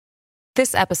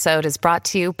This episode is brought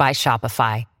to you by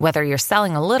Shopify. Whether you're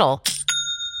selling a little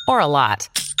or a lot,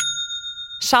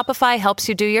 Shopify helps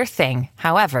you do your thing,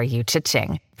 however you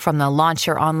cha-ching. From the launch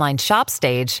your online shop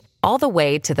stage, all the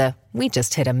way to the we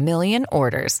just hit 1 million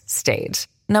orders stage.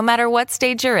 No matter what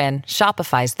stage you're in,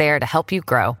 Shopify's there to help you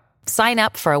grow. Sign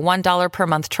up for a $1 per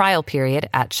month trial period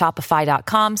at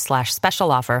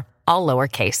shopify.com/special offer, all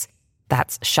lowercase.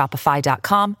 That's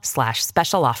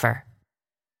shopify.com/special offer.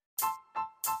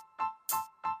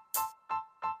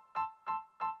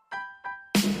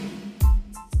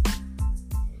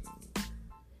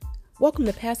 Welcome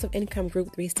to Passive Income Group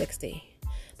 360,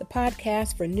 the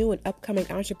podcast for new and upcoming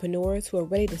entrepreneurs who are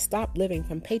ready to stop living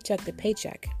from paycheck to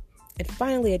paycheck and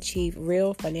finally achieve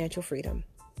real financial freedom.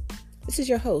 This is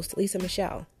your host, Lisa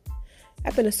Michelle.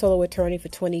 I've been a solo attorney for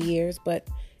 20 years, but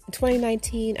in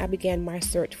 2019, I began my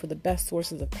search for the best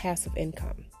sources of passive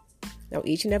income. Now,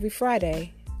 each and every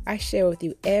Friday, I share with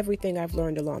you everything I've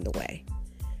learned along the way.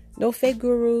 No fake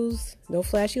gurus, no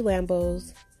flashy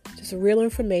Lambos, just real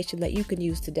information that you can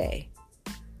use today.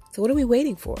 So what are we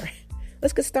waiting for?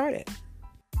 Let's get started.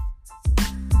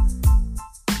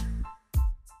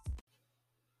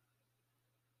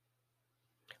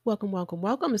 Welcome.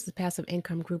 This is Passive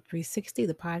Income Group 360,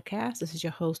 the podcast. This is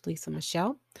your host, Lisa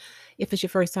Michelle. If it's your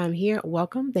first time here,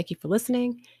 welcome. Thank you for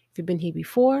listening. If you've been here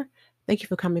before, thank you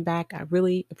for coming back. I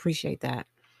really appreciate that.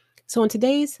 So in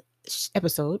today's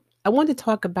episode, I want to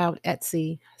talk about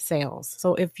Etsy sales.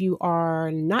 So if you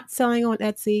are not selling on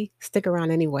Etsy, stick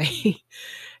around anyway.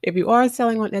 If you are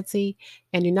selling on Etsy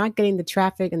and you're not getting the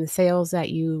traffic and the sales that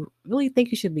you really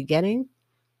think you should be getting,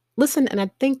 listen, and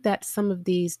I think that some of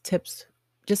these tips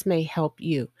just may help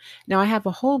you. Now, I have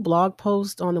a whole blog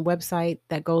post on the website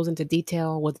that goes into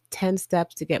detail with 10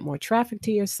 steps to get more traffic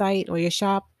to your site or your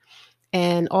shop,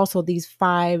 and also these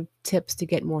 5 tips to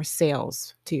get more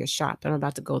sales to your shop that I'm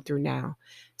about to go through now.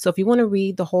 So if you want to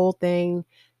read the whole thing,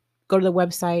 go to the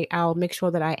website. I'll make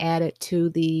sure that I add it to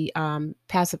the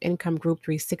Passive Income Group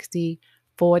 360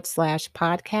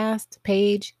 /podcast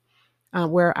page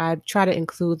where I try to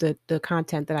include the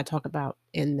content that I talk about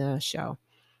in the show.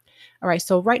 All right,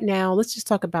 so right now, let's just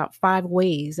talk about 5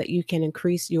 ways that you can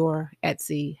increase your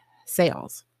Etsy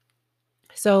sales.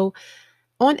 So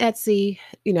on Etsy,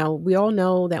 we all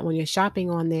know that when you're shopping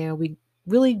on there, we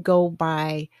really go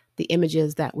by the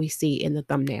images that we see in the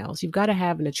thumbnails. You've got to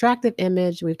have an attractive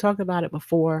image. We've talked about it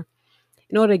before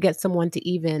in order to get someone to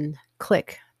even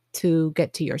click to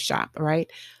get to your shop, all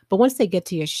right? But once they get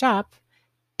to your shop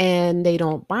and they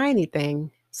don't buy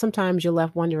anything, sometimes you're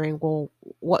left wondering, well,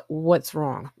 what's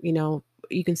wrong? You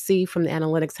can see from the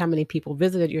analytics how many people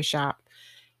visited your shop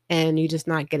and you're just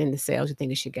not getting the sales you think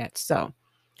you should get. So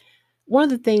one of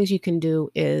the things you can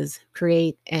do is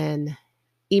create an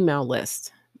email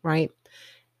list, right?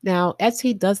 Now,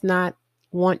 Etsy does not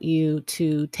want you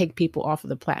to take people off of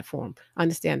the platform,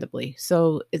 understandably.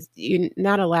 So you're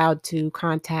not allowed to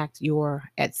contact your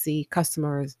Etsy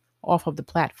customers off of the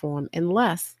platform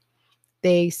unless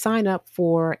they sign up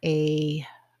for they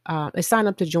sign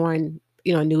up to join,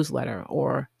 a newsletter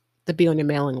or to be on your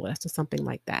mailing list or something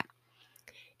like that.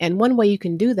 And one way you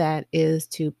can do that is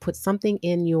to put something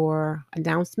in your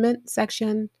announcement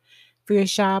section for your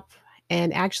shop.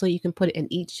 And actually, you can put it in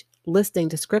each listing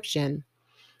description,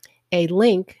 a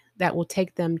link that will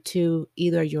take them to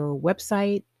either your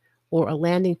website or a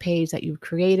landing page that you've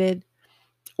created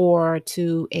or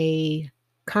to a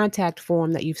contact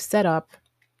form that you've set up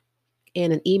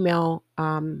in an email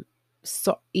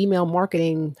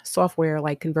marketing software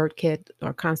like ConvertKit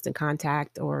or Constant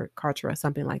Contact or Kartra,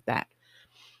 something like that.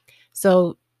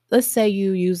 So let's say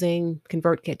you're using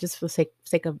ConvertKit just for the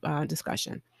sake of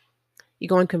discussion. You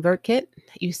go on ConvertKit,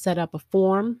 you set up a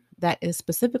form that is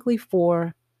specifically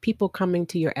for people coming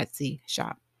to your Etsy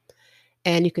shop.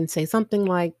 And you can say something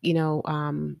like,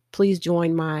 please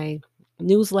join my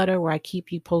newsletter where I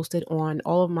keep you posted on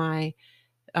all of my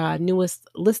newest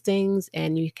listings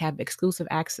and you have exclusive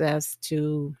access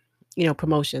to,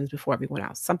 promotions before everyone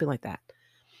else, something like that.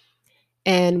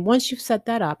 And once you've set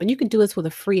that up, and you can do this with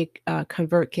a free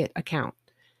ConvertKit account,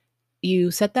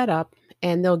 you set that up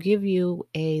and they'll give you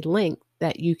a link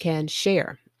that you can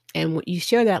share. And when you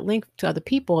share that link to other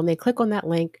people and they click on that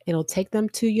link, it'll take them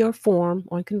to your form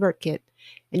on ConvertKit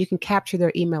and you can capture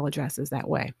their email addresses that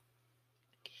way.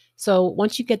 So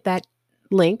once you get that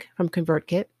link from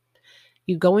ConvertKit,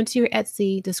 you go into your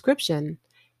Etsy description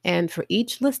and for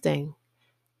each listing,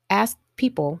 ask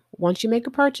people, once you make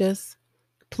a purchase,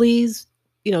 please,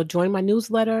 join my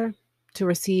newsletter to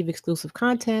receive exclusive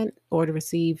content or to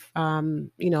receive,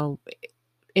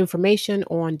 information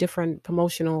on different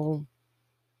promotional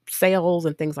sales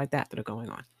and things like that are going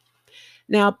on.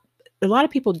 Now, a lot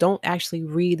of people don't actually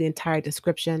read the entire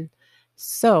description.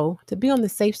 So, to be on the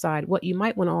safe side, what you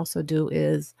might want to also do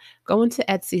is go into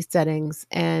Etsy settings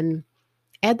and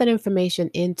add that information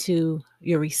into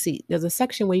your receipt. There's a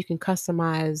section where you can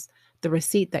customize the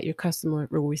receipt that your customer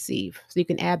will receive. So, you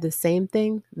can add the same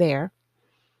thing there.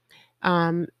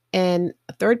 And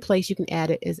a third place you can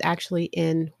add it is actually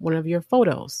in one of your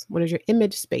photos, one of your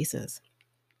image spaces.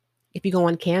 If you go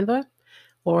on Canva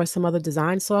or some other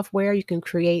design software, you can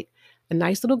create a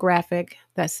nice little graphic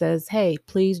that says, hey,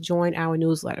 please join our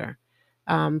newsletter.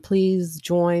 Please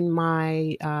join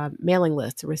my mailing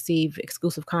list to receive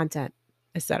exclusive content,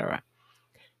 etc.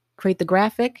 Create the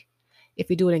graphic. If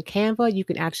you do it in Canva, you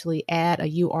can actually add a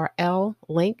URL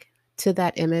link to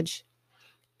that image.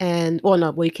 And,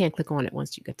 you can't click on it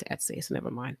once you get to Etsy, so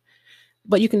never mind.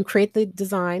 But you can create the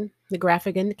design, the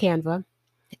graphic in Canva,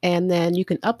 and then you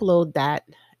can upload that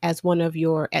as one of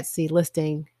your Etsy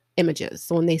listing images.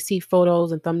 So when they see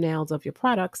photos and thumbnails of your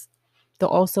products, they'll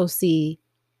also see,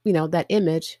 that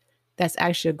image that's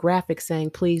actually a graphic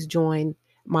saying, please join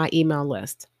my email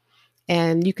list.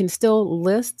 And you can still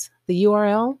list the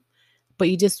URL, but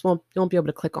you just won't be able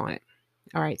to click on it.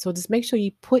 All right. So just make sure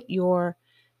you put your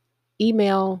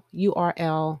email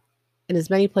URL in as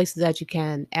many places as you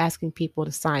can, asking people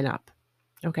to sign up.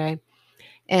 Okay.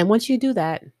 And once you do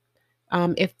that,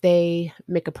 if they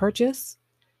make a purchase,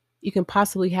 you can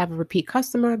possibly have a repeat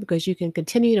customer because you can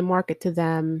continue to market to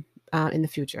them in the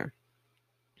future.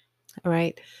 All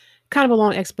right. Kind of a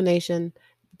long explanation.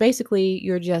 Basically,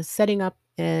 you're just setting up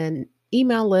an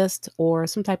email list or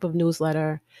some type of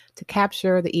newsletter to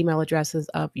capture the email addresses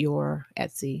of your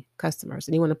Etsy customers.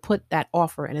 And you want to put that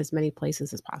offer in as many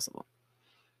places as possible.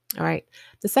 All right.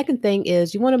 The second thing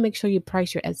is you want to make sure you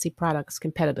price your Etsy products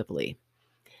competitively.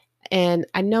 And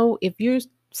I know if you're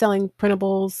selling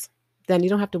printables, then you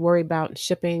don't have to worry about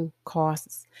shipping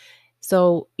costs.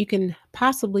 So you can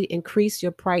possibly increase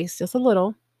your price just a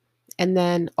little and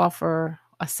then offer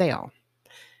a sale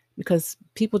because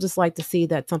people just like to see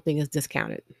that something is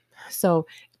discounted. So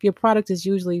if your product is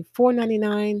usually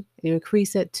 $4.99 and you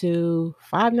increase it to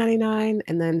 $5.99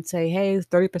 and then say, hey, it's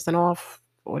 30% off,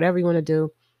 or whatever you want to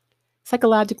do,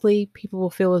 psychologically, people will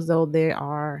feel as though they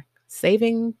are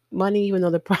saving money, even though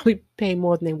they're probably paying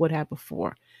more than they would have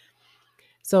before.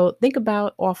 So think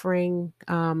about offering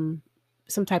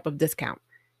some type of discount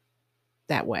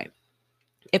that way.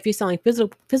 If you're selling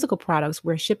physical products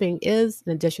where shipping is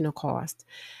an additional cost,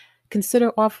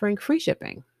 consider offering free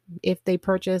shipping if they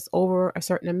purchase over a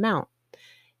certain amount.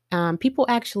 People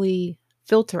actually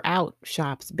filter out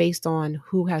shops based on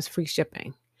who has free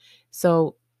shipping.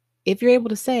 So if you're able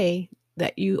to say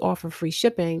that you offer free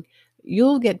shipping,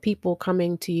 you'll get people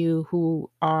coming to you who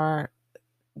are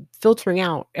filtering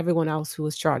out everyone else who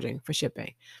is charging for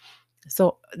shipping.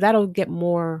 So that'll get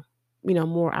more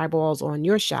eyeballs on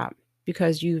your shop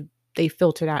because they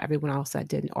filtered out everyone else that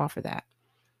didn't offer that.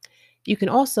 You can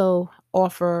also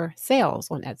offer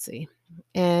sales on Etsy.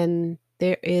 And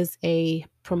there is a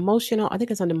promotional, I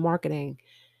think it's under marketing,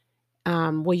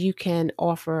 where you can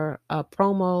offer a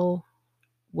promo,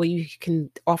 where you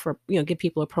can offer, give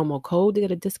people a promo code to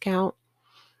get a discount,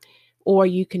 or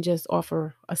you can just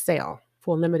offer a sale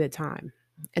for a limited time.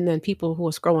 And then people who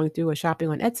are scrolling through or shopping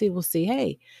on Etsy will see,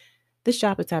 hey, this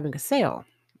shop is having a sale,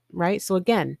 right? So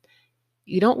again,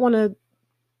 you don't want to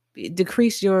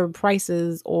decrease your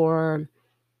prices or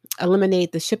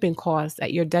eliminate the shipping costs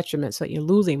at your detriment so that you're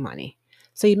losing money.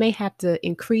 So you may have to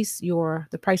increase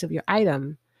the price of your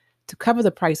item to cover the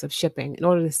price of shipping in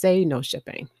order to say no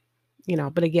shipping.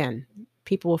 But again,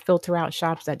 people will filter out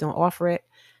shops that don't offer it.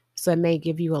 So it may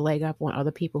give you a leg up on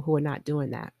other people who are not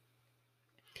doing that.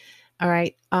 All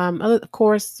right. Of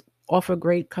course, offer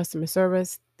great customer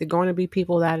service. They're going to be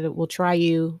people that will try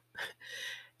you.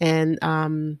 And,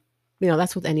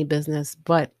 that's with any business.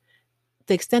 But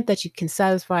the extent that you can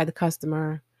satisfy the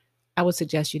customer, I would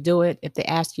suggest you do it. If they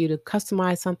ask you to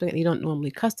customize something and you don't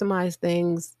normally customize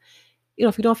things,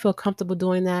 if you don't feel comfortable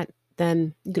doing that,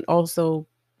 then you can also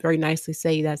very nicely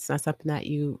say that's not something that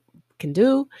you can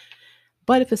do.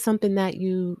 But if it's something that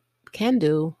you can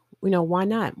do, why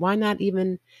not? Why not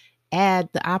even add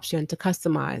the option to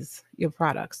customize your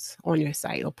products on your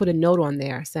site or put a note on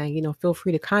there saying, feel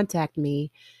free to contact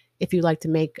me if you'd like to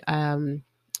make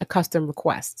a custom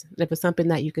request. And if it's something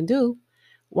that you can do,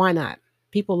 why not?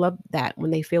 People love that when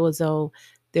they feel as though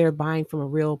they're buying from a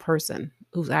real person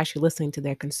who's actually listening to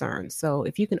their concerns. So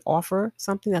if you can offer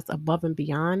something that's above and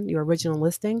beyond your original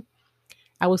listing,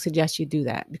 I would suggest you do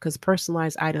that because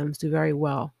personalized items do very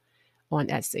well on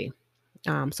Etsy.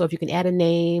 So if you can add a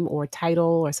name or a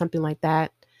title or something like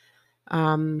that,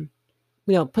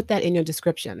 put that in your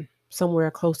description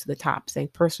somewhere close to the top saying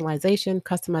personalization,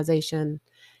 customization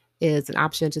is an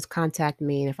option. Just contact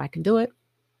me. And if I can do it,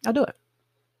 I'll do it.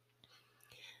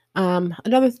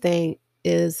 Another thing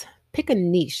is pick a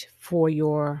niche for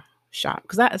your shop.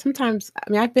 Because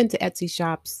I've been to Etsy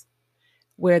shops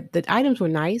where the items were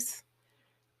nice,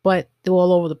 but they were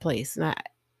all over the place. And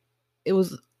it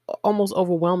was almost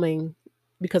overwhelming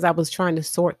because I was trying to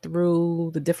sort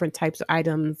through the different types of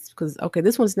items because, okay,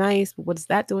 this one's nice, but what is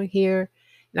that doing here?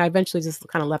 And I eventually just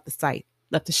kind of left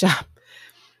the shop.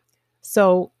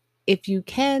 So if you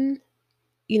can,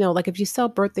 like if you sell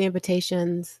birthday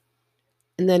invitations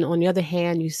and then on the other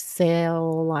hand, you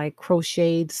sell like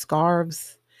crocheted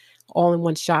scarves all in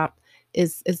one shop,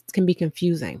 it can be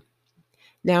confusing.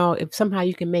 Now, if somehow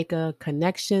you can make a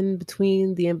connection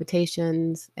between the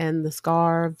invitations and the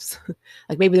scarves,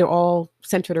 like maybe they're all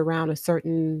centered around a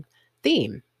certain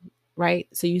theme, right?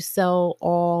 So you sell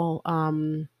all,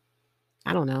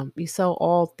 I don't know, you sell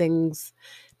all things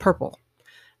purple,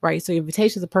 right? So your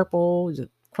invitations are purple, your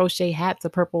crochet hats are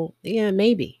purple. Yeah,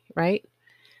 maybe, right?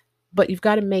 But you've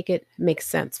got to make it make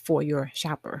sense for your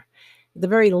shopper. At the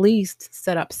very least,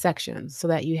 set up sections so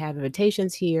that you have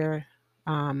invitations here,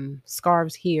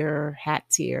 scarves here,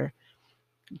 hats here.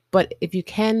 But if you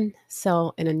can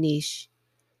sell in a niche,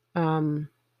 I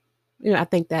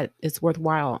think that it's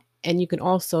worthwhile. And you can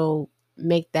also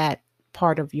make that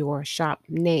part of your shop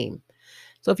name.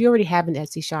 So if you already have an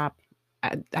Etsy shop,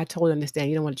 I totally understand.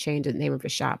 You don't want to change the name of your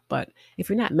shop. But if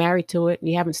you're not married to it and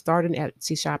you haven't started an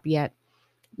Etsy shop yet,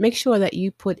 make sure that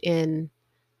you put in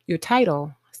your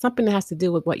title something that has to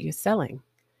do with what you're selling,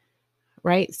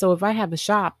 right? So if I have a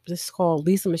shop, this is called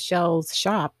Lisa Michelle's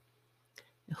shop,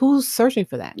 who's searching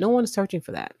for that? No one's searching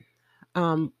for that.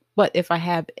 But if I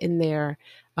have in there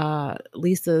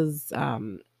Lisa's,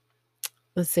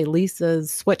 let's say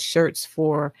Lisa's sweatshirts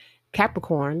for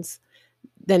Capricorns,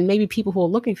 then maybe people who are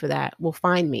looking for that will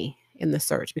find me in the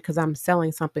search because I'm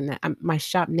selling something my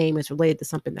shop name is related to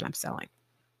something that I'm selling.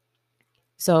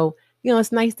 So,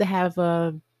 it's nice to have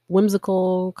a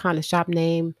whimsical kind of shop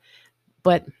name,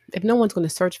 but if no one's going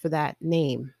to search for that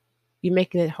name, you're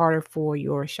making it harder for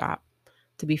your shop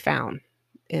to be found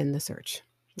in the search.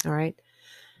 All right.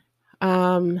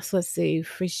 So let's see,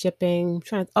 free shipping.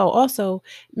 Also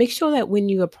make sure that when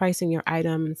you are pricing your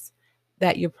items,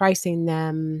 that you're pricing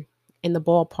them in the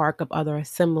ballpark of other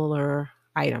similar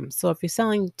items. So if you're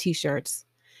selling t-shirts,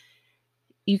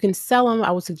 you can sell them,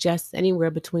 I would suggest anywhere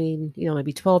between,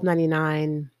 maybe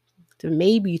 $12.99 to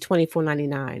maybe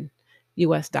 $24.99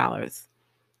 US dollars.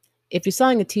 If you're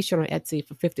selling a t-shirt on Etsy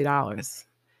for $50,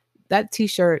 that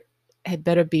t-shirt had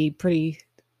better be pretty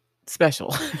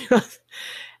special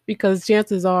because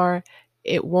chances are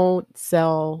it won't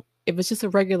sell if it's just a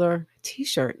regular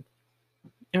t-shirt.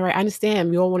 All right, I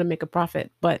understand we all want to make a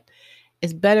profit, but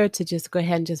it's better to just go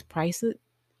ahead and just price it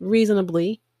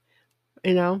reasonably,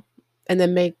 and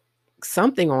then make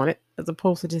something on it as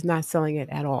opposed to just not selling it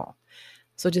at all.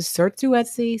 So just search through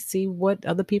Etsy, see what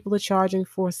other people are charging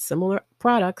for similar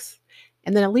products,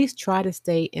 and then at least try to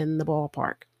stay in the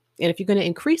ballpark. And if you're going to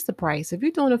increase the price, if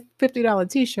you're doing a $50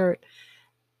 t-shirt,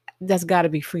 that's got to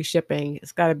be free shipping.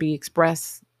 It's got to be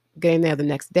express, getting there the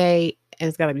next day, and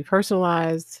it's got to be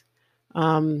personalized,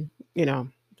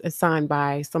 it's signed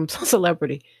by some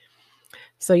celebrity.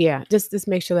 So yeah, just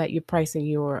make sure that you're pricing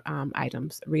your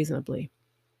items reasonably.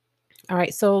 All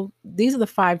right, so these are the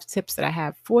 5 tips that I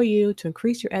have for you to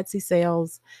increase your Etsy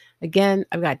sales. Again,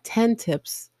 I've got 10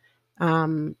 tips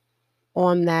on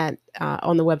that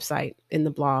on the website in the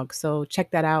blog. So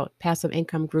check that out,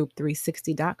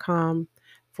 passiveincomeGroup360.com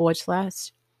 /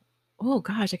 oh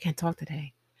gosh, I can't talk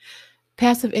today.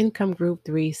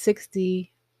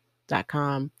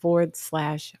 passiveincomeGroup360.com /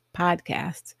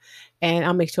 podcast. And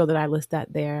I'll make sure that I list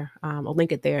that there. I'll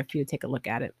link it there for you to take a look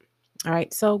at it. All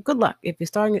right. So good luck. If you're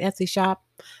starting an Etsy shop,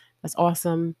 that's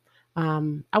awesome.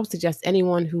 I would suggest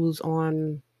anyone who's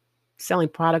on selling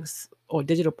products or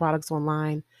digital products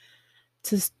online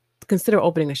to consider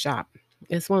opening a shop.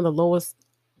 It's one of the lowest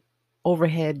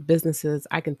overhead businesses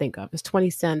I can think of. It's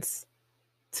 20 cents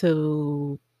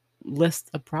to list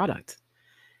a product.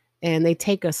 And they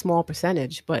take a small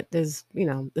percentage, but there's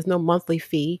no monthly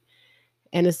fee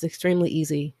and it's extremely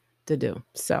easy to do.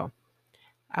 So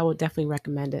I would definitely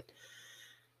recommend it.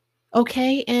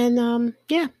 Okay. And I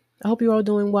hope you're all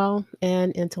doing well.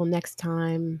 And until next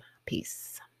time,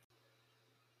 peace.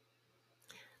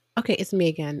 Okay, it's me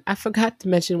again. I forgot to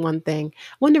mention one thing.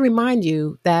 I wanted to remind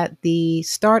you that the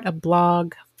Start a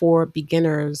Blog for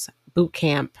Beginners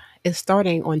Bootcamp is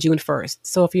starting on June 1st.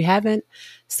 So if you haven't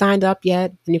signed up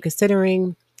yet and you're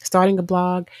considering starting a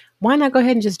blog, why not go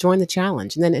ahead and just join the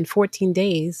challenge? And then in 14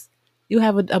 days, you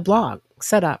have a blog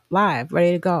set up, live,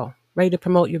 ready to go, ready to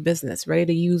promote your business, ready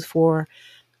to use for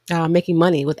making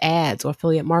money with ads or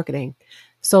affiliate marketing.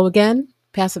 So again,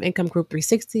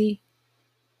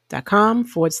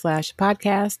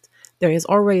 passiveincomeGroup360.com/podcast. There is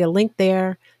already a link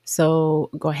there. So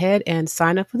go ahead and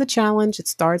sign up for the challenge. It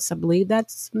starts, I believe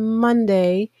that's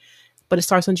Monday, but it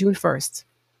starts on June 1st.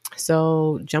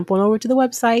 So jump on over to the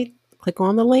website, click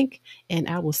on the link, and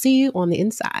I will see you on the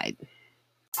inside.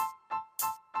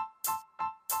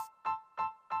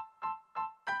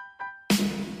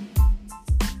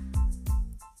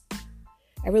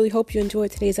 I really hope you enjoyed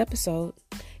today's episode.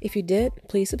 If you did,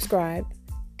 please subscribe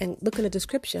and look in the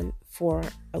description for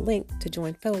a link to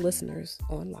join fellow listeners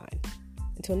online.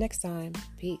 Until next time,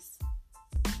 peace.